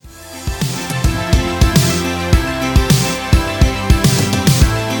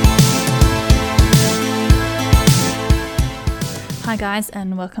guys,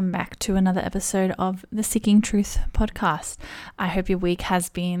 and welcome back to another episode of the Seeking Truth podcast. I hope your week has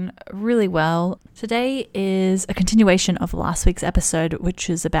been really well. Today is a continuation of last week's episode, which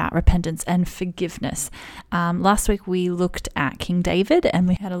is about repentance and forgiveness. Last week we looked at King David, and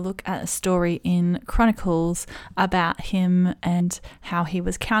we had a look at a story in Chronicles about him and how he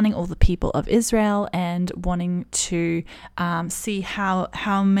was counting all the people of Israel and wanting to see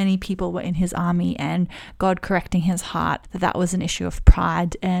how many people were in his army, and God correcting his heart that was an issue of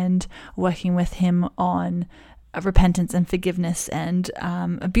pride, and working with him on repentance and forgiveness, and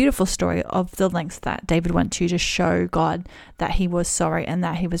a beautiful story of the lengths that David went to show God that he was sorry and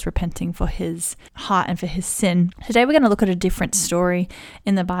that he was repenting for his heart and for his sin. Today we're going to look at a different story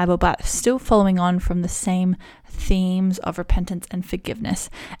in the Bible, but still following on from the same themes of repentance and forgiveness.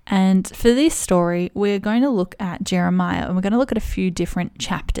 And for this story, we're going to look at Jeremiah, and we're going to look at a few different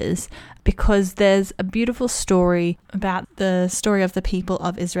chapters, because there's a beautiful story about the story of the people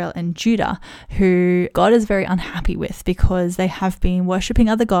of Israel and Judah, who God is very unhappy with because they have been worshipping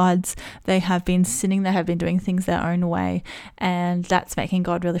other gods, they have been sinning, they have been doing things their own way, and that's making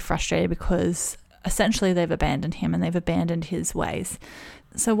God really frustrated because essentially they've abandoned him and they've abandoned his ways.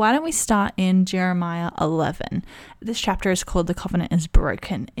 So why don't we start in Jeremiah 11. This chapter is called The Covenant is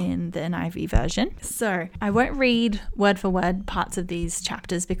Broken in the NIV version. So I won't read word for word parts of these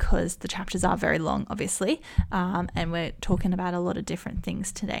chapters because the chapters are very long, obviously, and we're talking about a lot of different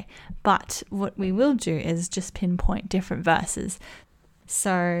things today. But what we will do is just pinpoint different verses.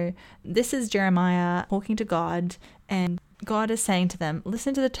 So this is Jeremiah talking to God, and God is saying to them,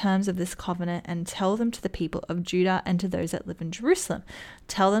 listen to the terms of this covenant and tell them to the people of Judah and to those that live in Jerusalem.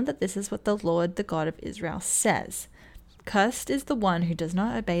 Tell them that this is what the Lord, the God of Israel, says. Cursed is the one who does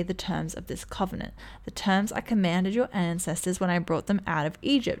not obey the terms of this covenant, the terms I commanded your ancestors when I brought them out of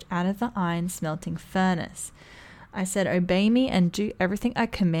Egypt, out of the iron smelting furnace. I said, obey me and do everything I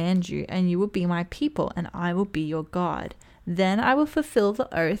command you, and you will be my people, and I will be your God. Then I will fulfill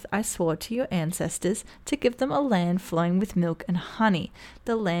the oath I swore to your ancestors to give them a land flowing with milk and honey,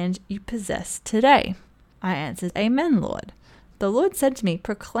 the land you possess today. I answered, Amen, Lord. The Lord said to me,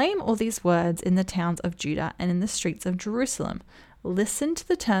 proclaim all these words in the towns of Judah and in the streets of Jerusalem. Listen to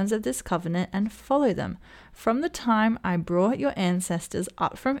the terms of this covenant and follow them. From the time I brought your ancestors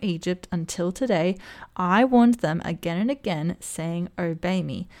up from Egypt until today, I warned them again and again, saying, obey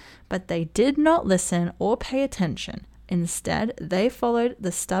me. But they did not listen or pay attention. Instead, they followed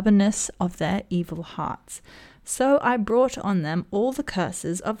the stubbornness of their evil hearts. So I brought on them all the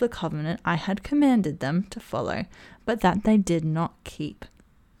curses of the covenant I had commanded them to follow, but that they did not keep.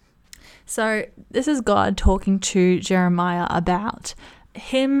 So this is God talking to Jeremiah about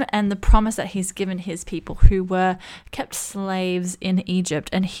him and the promise that he's given his people who were kept slaves in Egypt,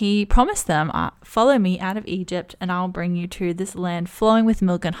 and he promised them, follow me out of Egypt and I'll bring you to this land flowing with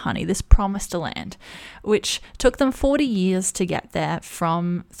milk and honey, this promised land, which took them 40 years to get there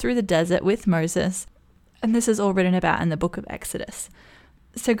through the desert with Moses. And this is all written about in the book of Exodus.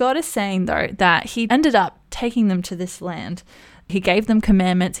 So God is saying, though, that he ended up taking them to this land. He gave them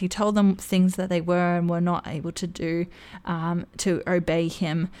commandments. He told them things that they were and were not able to do to obey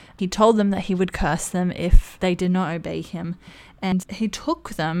him. He told them that he would curse them if they did not obey him. And he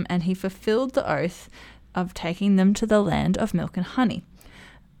took them and he fulfilled the oath of taking them to the land of milk and honey.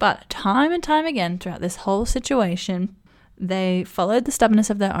 But time and time again throughout this whole situation, they followed the stubbornness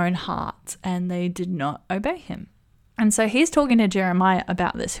of their own hearts and they did not obey him. And so he's talking to Jeremiah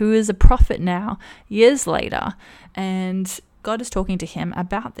about this, who is a prophet now, years later, and God is talking to him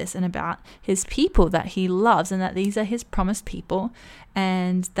about this and about his people that he loves, and that these are his promised people,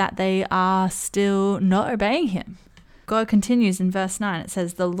 and that they are still not obeying him. God continues in verse 9. It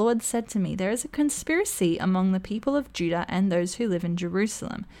says, the Lord said to me, there is a conspiracy among the people of Judah and those who live in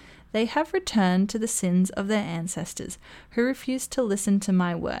Jerusalem. They have returned to the sins of their ancestors, who refused to listen to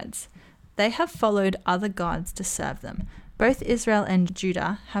my words. They have followed other gods to serve them. Both Israel and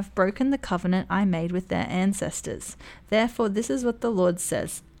Judah have broken the covenant I made with their ancestors. Therefore, this is what the Lord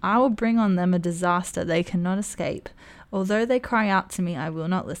says. I will bring on them a disaster they cannot escape. Although they cry out to me, I will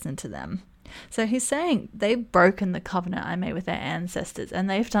not listen to them. So he's saying they've broken the covenant I made with their ancestors, and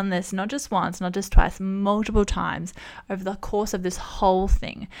they've done this not just once, not just twice, multiple times over the course of this whole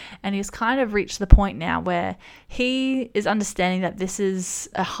thing. And he's kind of reached the point now where he is understanding that this is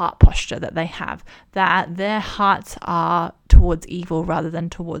a heart posture that they have, that their hearts are towards evil rather than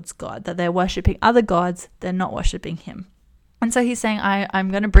towards God, that they're worshipping other gods, they're not worshipping him. And so he's saying,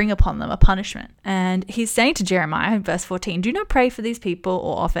 I'm going to bring upon them a punishment. And he's saying to Jeremiah in verse 14, do not pray for these people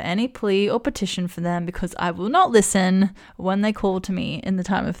or offer any plea or petition for them, because I will not listen when they call to me in the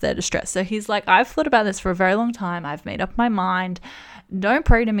time of their distress. So he's like, I've thought about this for a very long time. I've made up my mind. Don't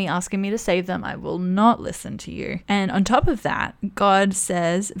pray to me asking me to save them. I will not listen to you. And on top of that, God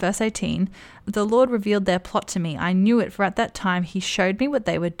says, verse 18, the Lord revealed their plot to me. I knew it, for at that time he showed me what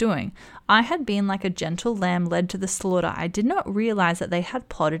they were doing. I had been like a gentle lamb led to the slaughter. I did not realize that they had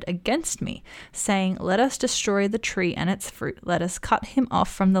plotted against me, saying, let us destroy the tree and its fruit. Let us cut him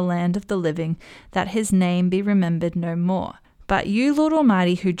off from the land of the living, that his name be remembered no more. But you, Lord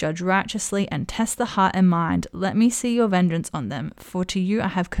Almighty, who judge righteously and test the heart and mind, let me see your vengeance on them, for to you I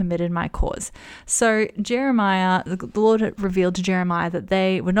have committed my cause. So Jeremiah, the Lord revealed to Jeremiah that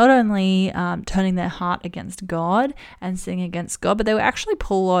they were not only turning their heart against God and sinning against God, but they were actually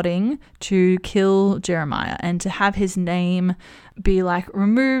plotting to kill Jeremiah and to have his name be like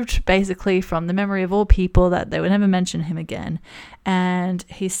removed basically from the memory of all people, that they would never mention him again. And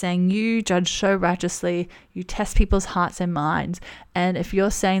he's saying, you judge so righteously, you test people's hearts and minds, and if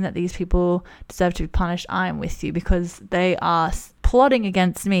you're saying that these people deserve to be punished, I am with you, because they are plotting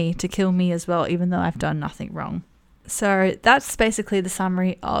against me to kill me as well, even though I've done nothing wrong. So that's basically the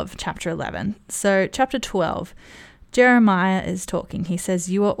summary of chapter 11. So chapter 12, Jeremiah is talking. He says,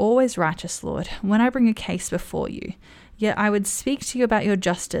 you are always righteous, Lord, when I bring a case before you. Yet I would speak to you about your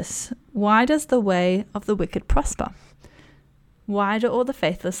justice. Why does the way of the wicked prosper? Why do all the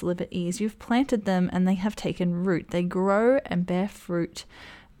faithless live at ease? You've planted them and they have taken root. They grow and bear fruit.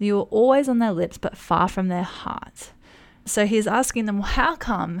 You are always on their lips, but far from their hearts. So he's asking them, well, how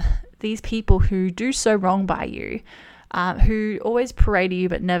come these people who do so wrong by you, who always parade you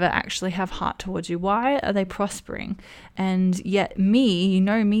but never actually have heart towards you, why are they prospering? And yet me, you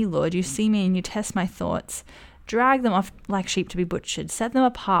know me, Lord, you see me and you test my thoughts. Drag them off like sheep to be butchered. Set them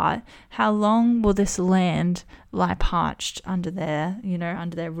apart. How long will this land lie parched under their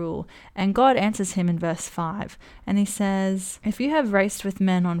rule? And God answers him in verse 5. And he says, if you have raced with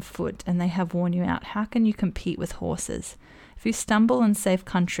men on foot and they have worn you out, how can you compete with horses? If you stumble in safe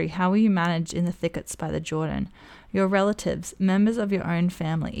country, how will you manage in the thickets by the Jordan? Your relatives, members of your own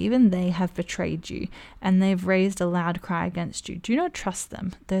family, even they have betrayed you, and they've raised a loud cry against you. Do not trust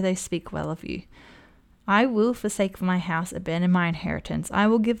them, though they speak well of you. I will forsake my house, abandon my inheritance. I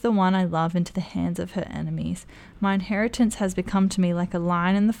will give the one I love into the hands of her enemies. My inheritance has become to me like a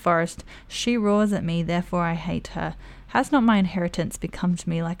lion in the forest. She roars at me, therefore I hate her. Has not my inheritance become to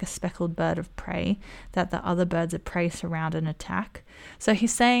me like a speckled bird of prey, that the other birds of prey surround and attack? So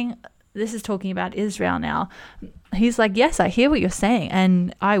he's saying, this is talking about Israel now. He's like, yes, I hear what you're saying,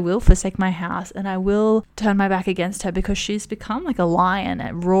 and I will forsake my house, and I will turn my back against her, because she's become like a lion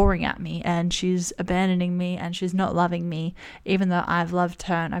and roaring at me, and she's abandoning me, and she's not loving me, even though I've loved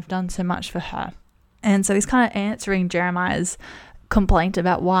her and I've done so much for her. And so he's kind of answering Jeremiah's complaint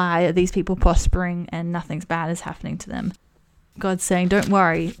about why are these people prospering and nothing's bad is happening to them. God's saying, don't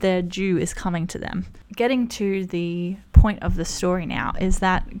worry, their due is coming to them. Getting to the point of the story now is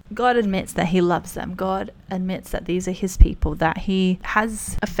that God admits that he loves them. God admits that these are his people, that he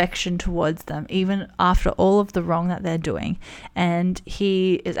has affection towards them, even after all of the wrong that they're doing. And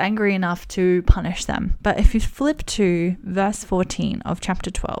he is angry enough to punish them. But if you flip to verse 14 of chapter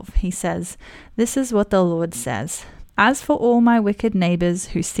 12, he says, this is what the Lord says. As for all my wicked neighbors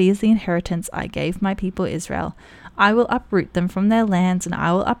who seize the inheritance I gave my people Israel, I will uproot them from their lands, and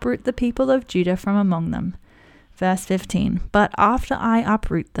I will uproot the people of Judah from among them. Verse 15, but after I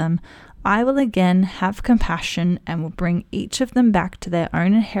uproot them, I will again have compassion and will bring each of them back to their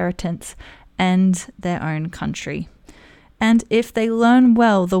own inheritance and their own country. And if they learn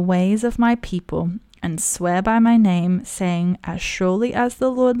well the ways of my people and swear by my name, saying, as surely as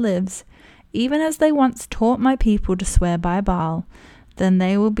the Lord lives, even as they once taught my people to swear by Baal, then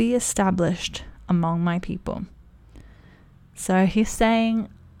they will be established among my people. So he's saying,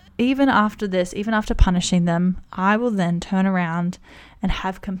 even after this, even after punishing them, I will then turn around and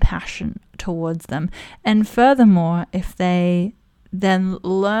have compassion towards them. And furthermore, if they then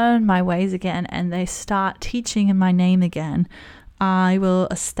learn my ways again and they start teaching in my name again, I will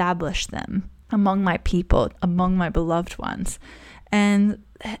establish them among my people, among my beloved ones. And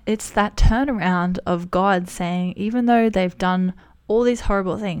it's that turnaround of God saying, even though they've done all these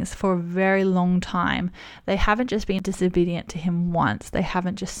horrible things for a very long time, they haven't just been disobedient to him once. They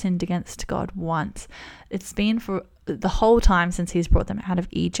haven't just sinned against God once. It's been for the whole time since he's brought them out of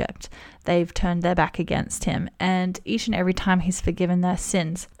Egypt. They've turned their back against him, and each and every time he's forgiven their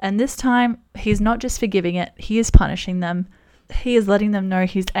sins. And this time he's not just forgiving it, he is punishing them. He is letting them know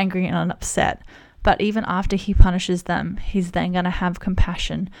he's angry and upset. But even after he punishes them, he's then going to have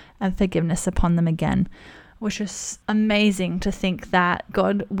compassion and forgiveness upon them again, which is amazing to think that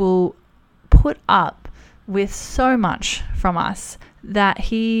God will put up with so much from us, that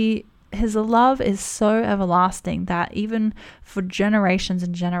his love is so everlasting that even for generations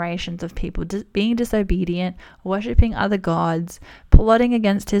and generations of people being disobedient, worshipping other gods, plotting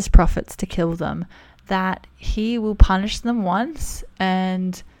against his prophets to kill them, that he will punish them once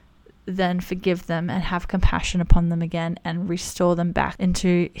and then forgive them and have compassion upon them again and restore them back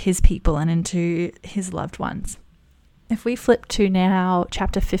into his people and into his loved ones. If we flip to now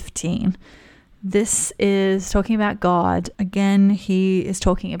chapter 15, this is talking about God. Again, he is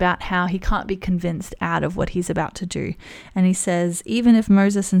talking about how he can't be convinced out of what he's about to do. And he says, even if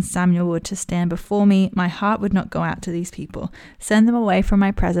Moses and Samuel were to stand before me, my heart would not go out to these people. Send them away from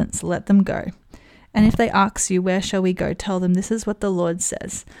my presence, let them go. And if they ask you, where shall we go? Tell them, this is what the Lord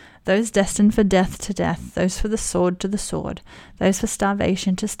says. Those destined for death to death, those for the sword to the sword, those for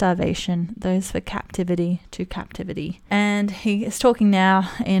starvation to starvation, those for captivity to captivity. And he is talking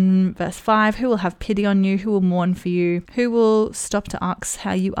now in verse 5, who will have pity on you, who will mourn for you, who will stop to ask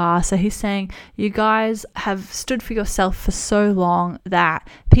how you are. So he's saying, you guys have stood for yourself for so long that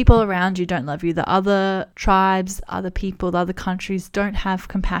people around you don't love you. The other tribes, other people, the other countries don't have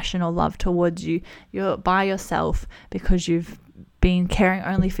compassion or love towards you. You're by yourself because you've been caring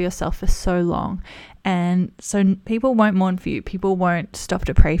only for yourself for so long. And so people won't mourn for you. People won't stop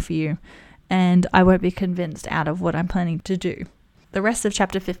to pray for you. And I won't be convinced out of what I'm planning to do. The rest of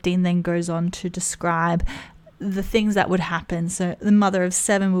chapter 15 then goes on to describe the things that would happen. So the mother of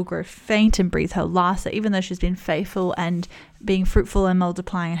 7 will grow faint and breathe her last. So even though she's been faithful and being fruitful and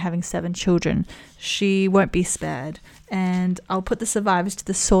multiplying and having 7 children, she won't be spared. And I'll put the survivors to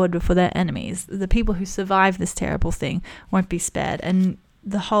the sword before their enemies. The people who survive this terrible thing won't be spared. And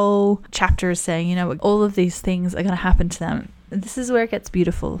the whole chapter is saying, all of these things are going to happen to them. This is where it gets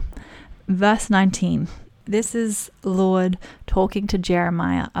beautiful. Verse 19. This is Lord talking to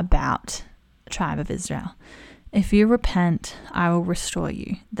Jeremiah about the tribe of Israel. If you repent, I will restore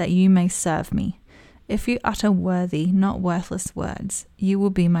you, that you may serve me. If you utter worthy, not worthless words, you will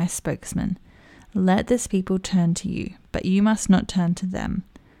be my spokesman. Let this people turn to you, but you must not turn to them.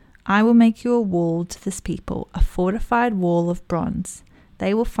 I will make you a wall to this people, a fortified wall of bronze.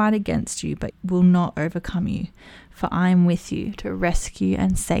 They will fight against you, but will not overcome you, for I am with you to rescue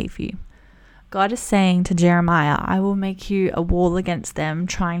and save you. God is saying to Jeremiah, I will make you a wall against them,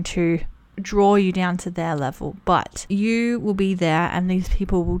 trying to draw you down to their level, but you will be there and these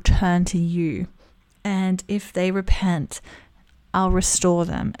people will turn to you. And if they repent, I'll restore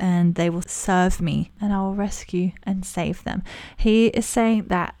them and they will serve me and I will rescue and save them. He is saying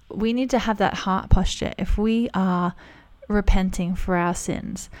that we need to have that heart posture. If we are repenting for our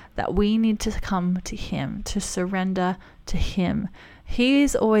sins, that we need to come to him, to surrender to him.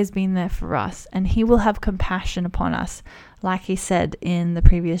 He's always been there for us and he will have compassion upon us, like he said in the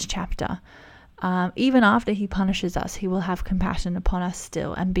previous chapter. Even after he punishes us, he will have compassion upon us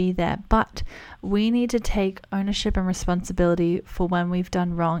still and be there. But we need to take ownership and responsibility for when we've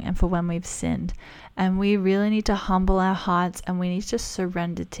done wrong and for when we've sinned. And we really need to humble our hearts and we need to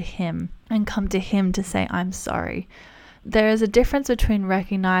surrender to him and come to him to say, I'm sorry. There is a difference between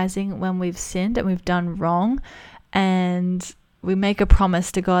recognizing when we've sinned and we've done wrong and we make a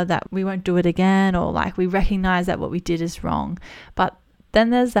promise to God that we won't do it again, or like we recognize that what we did is wrong. But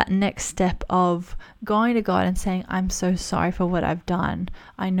then there's that next step of going to God and saying, I'm so sorry for what I've done.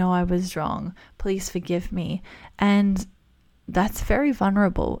 I know I was wrong. Please forgive me. And that's very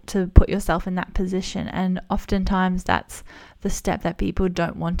vulnerable to put yourself in that position. And oftentimes that's the step that people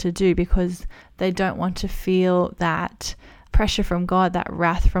don't want to do because they don't want to feel that pressure from God, that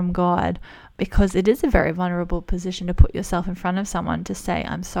wrath from God, because it is a very vulnerable position to put yourself in front of someone to say,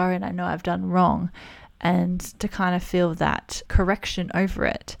 I'm sorry and I know I've done wrong, and to kind of feel that correction over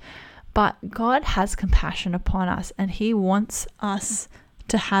it. But God has compassion upon us and he wants us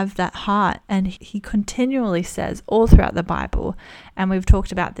to have that heart. And he continually says all throughout the Bible, and we've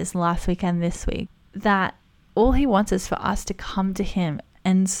talked about this last week and this week, that all he wants is for us to come to him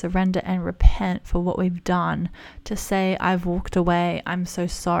and surrender and repent for what we've done, to say, I've walked away, I'm so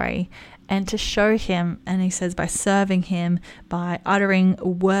sorry, and to show him, and he says by serving him, by uttering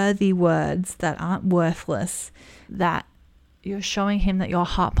worthy words that aren't worthless, that you're showing him that your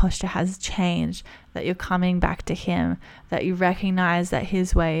heart posture has changed, that you're coming back to him, that you recognize that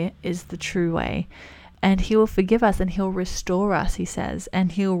his way is the true way. And he will forgive us and he'll restore us, he says,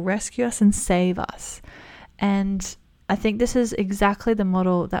 and he'll rescue us and save us. And I think this is exactly the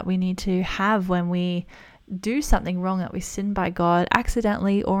model that we need to have when we do something wrong, that we sin by God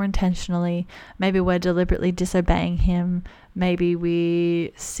accidentally or intentionally. Maybe we're deliberately disobeying him. Maybe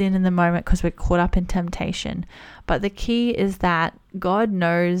we sin in the moment because we're caught up in temptation. But the key is that God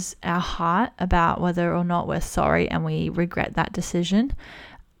knows our heart about whether or not we're sorry and we regret that decision.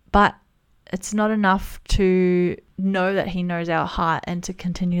 But it's not enough to know that he knows our heart and to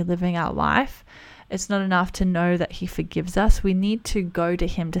continue living our life. It's not enough to know that he forgives us. We need to go to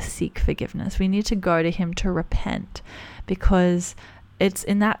him to seek forgiveness. We need to go to him to repent, because it's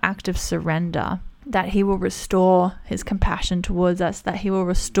in that act of surrender that he will restore his compassion towards us, that he will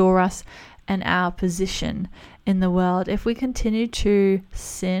restore us and our position in the world. If we continue to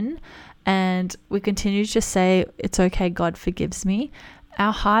sin and we continue to say, it's okay, God forgives me,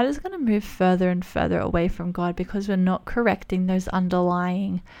 our heart is going to move further and further away from God, because we're not correcting those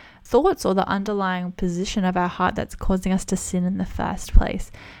underlying thoughts or the underlying position of our heart that's causing us to sin in the first place.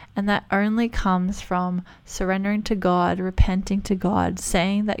 And that only comes from surrendering to God, repenting to God,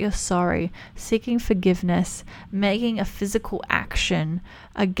 saying that you're sorry, seeking forgiveness, making a physical action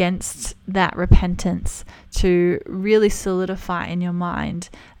against that repentance to really solidify in your mind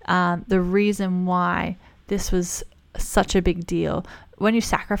the reason why this was such a big deal. When you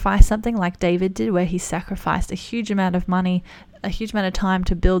sacrifice something like David did, where he sacrificed a huge amount of money, a huge amount of time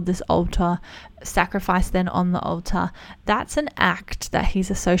to build this altar, sacrifice then on the altar, that's an act that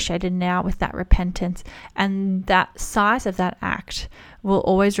he's associated now with that repentance. And that size of that act will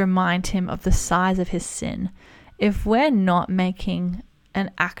always remind him of the size of his sin. If we're not making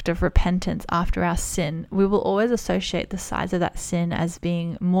an act of repentance after our sin, we will always associate the size of that sin as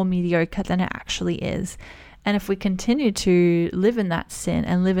being more mediocre than it actually is. And if we continue to live in that sin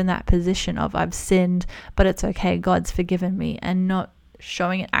and live in that position of I've sinned, but it's okay, God's forgiven me, and not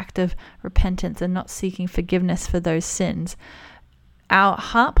showing an act of repentance and not seeking forgiveness for those sins, our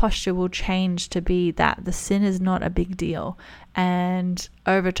heart posture will change to be that the sin is not a big deal. And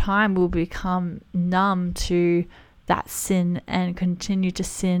over time, we'll become numb to that sin and continue to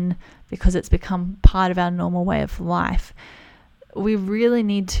sin because it's become part of our normal way of life. We really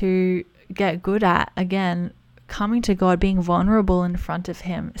need to get good at, again, coming to God, being vulnerable in front of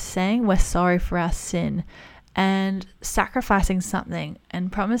him, saying we're sorry for our sin, and sacrificing something and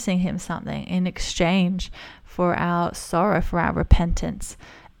promising him something in exchange for our sorrow, for our repentance.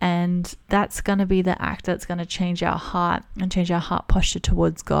 And that's going to be the act that's going to change our heart and change our heart posture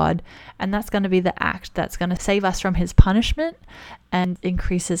towards God. And that's going to be the act that's going to save us from his punishment and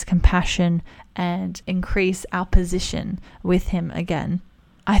increase his compassion and increase our position with him again.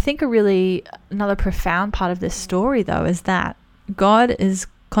 I think another profound part of this story, though, is that God is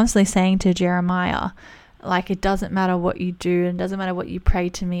constantly saying to Jeremiah, like, it doesn't matter what you do and it doesn't matter what you pray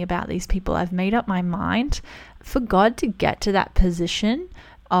to me about these people. I've made up my mind. For God to get to that position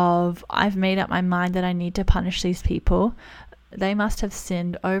of I've made up my mind that I need to punish these people, they must have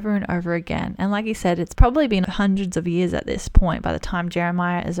sinned over and over again. And like he said, it's probably been hundreds of years at this point by the time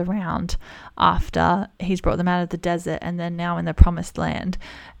Jeremiah is around, after he's brought them out of the desert and then now in the promised land.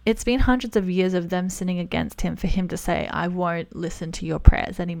 It's been hundreds of years of them sinning against him for him to say, I won't listen to your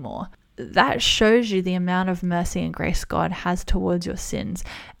prayers anymore. That shows you the amount of mercy and grace God has towards your sins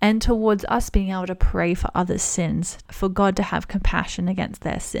and towards us being able to pray for others' sins, for God to have compassion against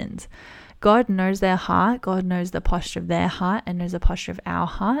their sins. God knows their heart, God knows the posture of their heart and knows the posture of our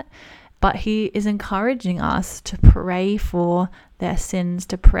heart, but he is encouraging us to pray for their sins,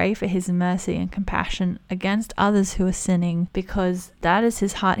 to pray for his mercy and compassion against others who are sinning, because that is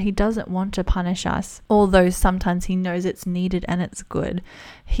his heart. He doesn't want to punish us, although sometimes he knows it's needed and it's good.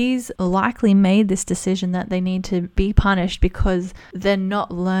 He's likely made this decision that they need to be punished because they're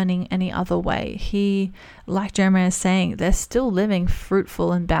not learning any other way. He, like Jeremiah is saying, they're still living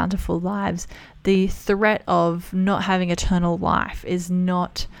fruitful and bountiful lives. The threat of not having eternal life is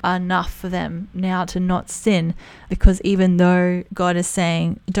not enough for them now to not sin, because even though God is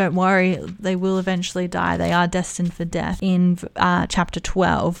saying, don't worry, they will eventually die, they are destined for death, in chapter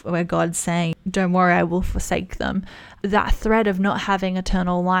 12, where God's saying, don't worry, I will forsake them, that threat of not having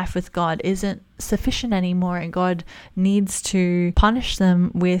eternal life with God isn't sufficient anymore, and God needs to punish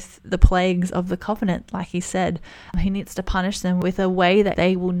them with the plagues of the covenant. Like he said, he needs to punish them with a way that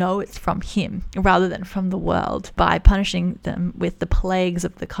they will know it's from him rather than from the world, by punishing them with the plagues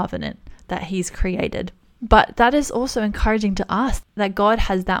of the covenant that he's created. But that is also encouraging to us, that God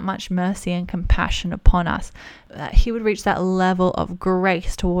has that much mercy and compassion upon us, that he would reach that level of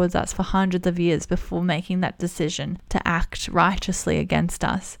grace towards us for hundreds of years before making that decision to act righteously against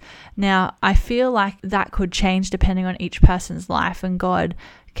us. Now, I feel like that could change depending on each person's life, and God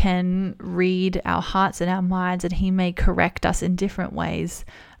can read our hearts and our minds, and he may correct us in different ways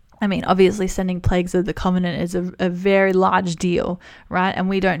I mean, obviously sending plagues of the covenant is a very large deal, right? And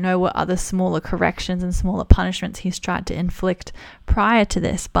we don't know what other smaller corrections and smaller punishments he's tried to inflict prior to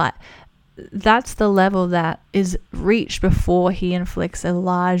this, but that's the level that is reached before he inflicts a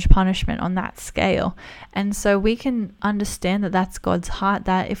large punishment on that scale. And so we can understand that that's God's heart,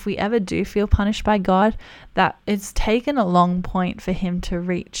 that if we ever do feel punished by God, that it's taken a long point for him to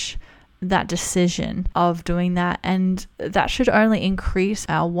reach that decision of doing that. And that should only increase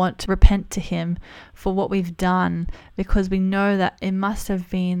our want to repent to him for what we've done, because we know that it must have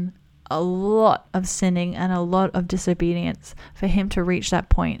been a lot of sinning and a lot of disobedience for him to reach that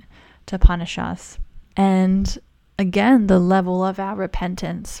point to punish us. And again, the level of our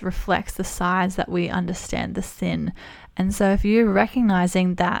repentance reflects the size that we understand the sin. And so if you're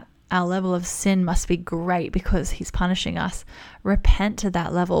recognizing that our level of sin must be great because he's punishing us, repent to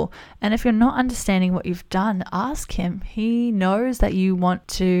that level. And if you're not understanding what you've done, ask him. He knows that you want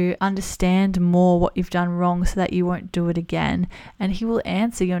to understand more what you've done wrong so that you won't do it again. And he will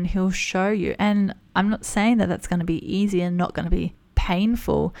answer you and he'll show you. And I'm not saying that that's going to be easy and not going to be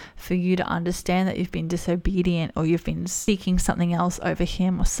painful for you to understand that you've been disobedient, or you've been seeking something else over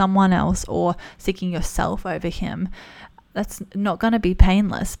him or someone else, or seeking yourself over him. That's not going to be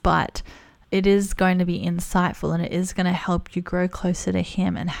painless, but it is going to be insightful, and it is going to help you grow closer to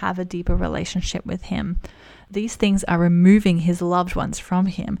him and have a deeper relationship with him. These things are removing his loved ones from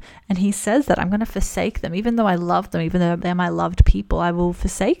him. And he says that I'm going to forsake them. Even though I love them, even though they're my loved people, I will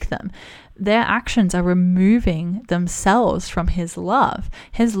forsake them. Their actions are removing themselves from his love.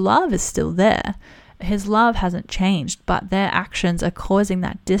 His love is still there. His love hasn't changed, but their actions are causing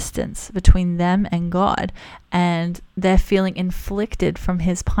that distance between them and God, and they're feeling inflicted from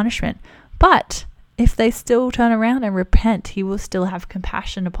his punishment. But if they still turn around and repent, he will still have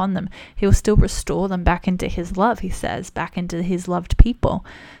compassion upon them. He will still restore them back into his love, he says, back into his loved people.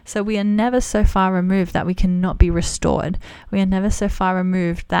 So we are never so far removed that we cannot be restored. We are never so far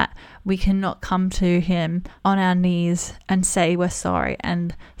removed that we cannot come to him on our knees and say we're sorry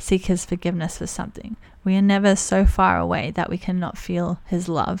and seek his forgiveness for something. We are never so far away that we cannot feel his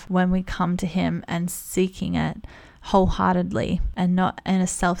love when we come to him and seeking it wholeheartedly and not in a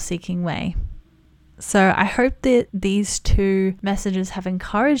self-seeking way. So I hope that these two messages have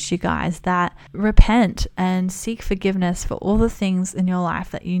encouraged you guys that repent and seek forgiveness for all the things in your life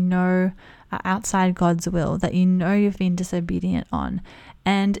that you know are outside God's will, that you know you've been disobedient on.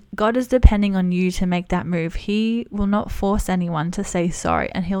 And God is depending on you to make that move. He will not force anyone to say sorry,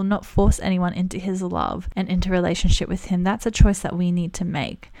 and he'll not force anyone into his love and into relationship with him. That's a choice that we need to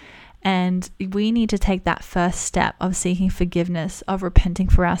make. And we need to take that first step of seeking forgiveness, of repenting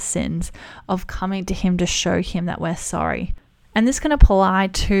for our sins, of coming to him to show him that we're sorry. And this can apply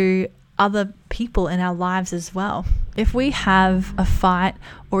to other people in our lives as well. If we have a fight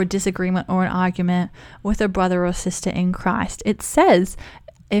or a disagreement or an argument with a brother or sister in Christ, it says,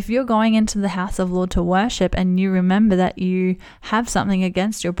 if you're going into the house of Lord to worship and you remember that you have something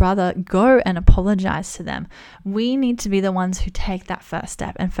against your brother, go and apologize to them. We need to be the ones who take that first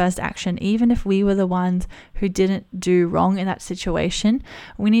step and first action. Even if we were the ones who didn't do wrong in that situation,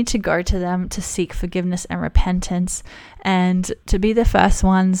 we need to go to them to seek forgiveness and repentance, and to be the first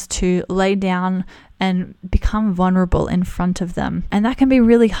ones to lay down and become vulnerable in front of them. And that can be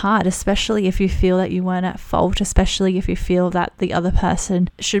really hard, especially if you feel that you weren't at fault, especially if you feel that the other person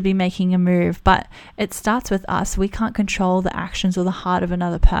should be making a move. But it starts with us. We can't control the actions or the heart of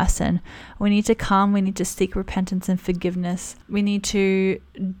another person. We need to come, we need to seek repentance and forgiveness. We need to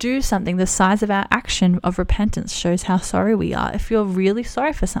do something. The size of our action of repentance shows how sorry we are. If you're really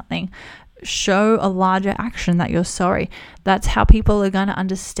sorry for something, show a larger action that you're sorry. That's how people are going to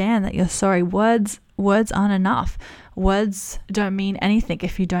understand that you're sorry. Words aren't enough. Words don't mean anything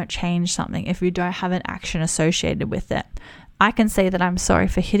if you don't change something, if you don't have an action associated with it. I can say that I'm sorry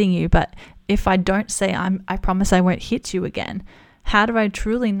for hitting you, but if I don't say I promise I won't hit you again, how do I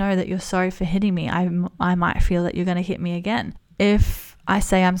truly know that you're sorry for hitting me? I might feel that you're going to hit me again. If I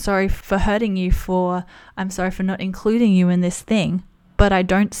say I'm sorry for hurting you, I'm sorry for not including you in this thing, but I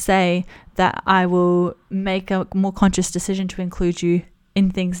don't say that I will make a more conscious decision to include you in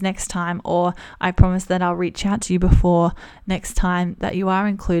things next time, or I promise that I'll reach out to you before next time that you are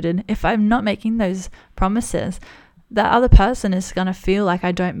included. If I'm not making those promises, that other person is going to feel like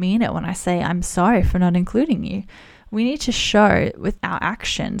I don't mean it when I say I'm sorry for not including you. We need to show with our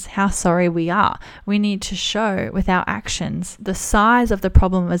actions how sorry we are. We need to show with our actions the size of the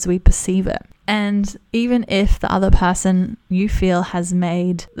problem as we perceive it. And even if the other person you feel has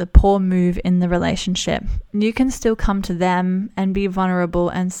made the poor move in the relationship, you can still come to them and be vulnerable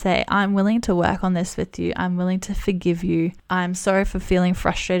and say, I'm willing to work on this with you. I'm willing to forgive you. I'm sorry for feeling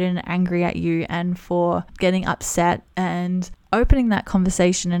frustrated and angry at you and for getting upset, and opening that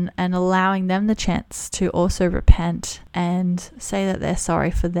conversation and allowing them the chance to also repent and say that they're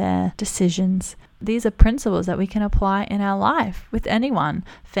sorry for their decisions. These are principles that we can apply in our life with anyone,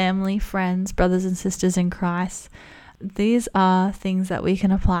 family, friends, brothers and sisters in Christ. These are things that we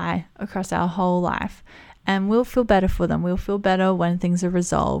can apply across our whole life, and we'll feel better for them. We'll feel better when things are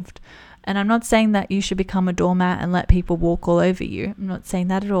resolved. And I'm not saying that you should become a doormat and let people walk all over you. I'm not saying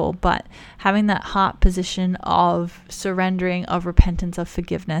that at all, but having that heart position of surrendering, of repentance, of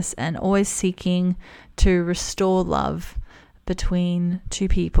forgiveness, and always seeking to restore love between two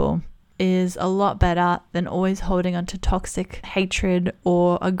people is a lot better than always holding on to toxic hatred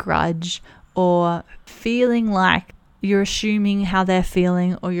or a grudge, or feeling like you're assuming how they're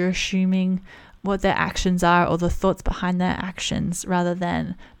feeling, or you're assuming what their actions are or the thoughts behind their actions, rather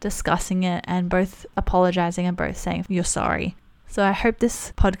than discussing it and both apologizing and both saying you're sorry. So I hope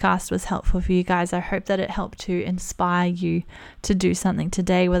this podcast was helpful for you guys. I hope that it helped to inspire you to do something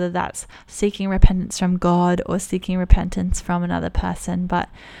today, whether that's seeking repentance from God or seeking repentance from another person. But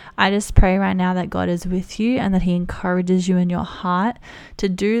I just pray right now that God is with you and that He encourages you in your heart to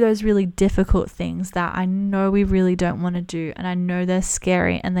do those really difficult things that I know we really don't want to do. And I know they're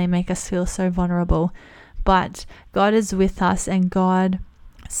scary and they make us feel so vulnerable. But God is with us, and God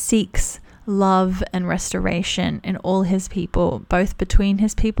seeks love and restoration in all His people, both between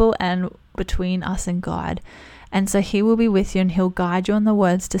His people and between us and God. And so He will be with you, and He'll guide you on the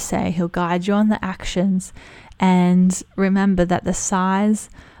words to say. He'll guide you on the actions. And remember that the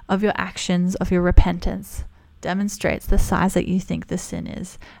size of your actions, of your repentance, demonstrates the size that you think the sin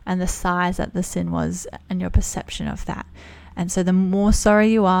is, and the size that the sin was, and your perception of that. And so the more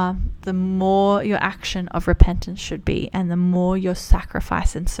sorry you are, the more your action of repentance should be, and the more your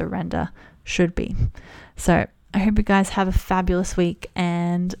sacrifice and surrender should be. So I hope you guys have a fabulous week,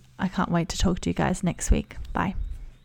 and I can't wait to talk to you guys next week. Bye.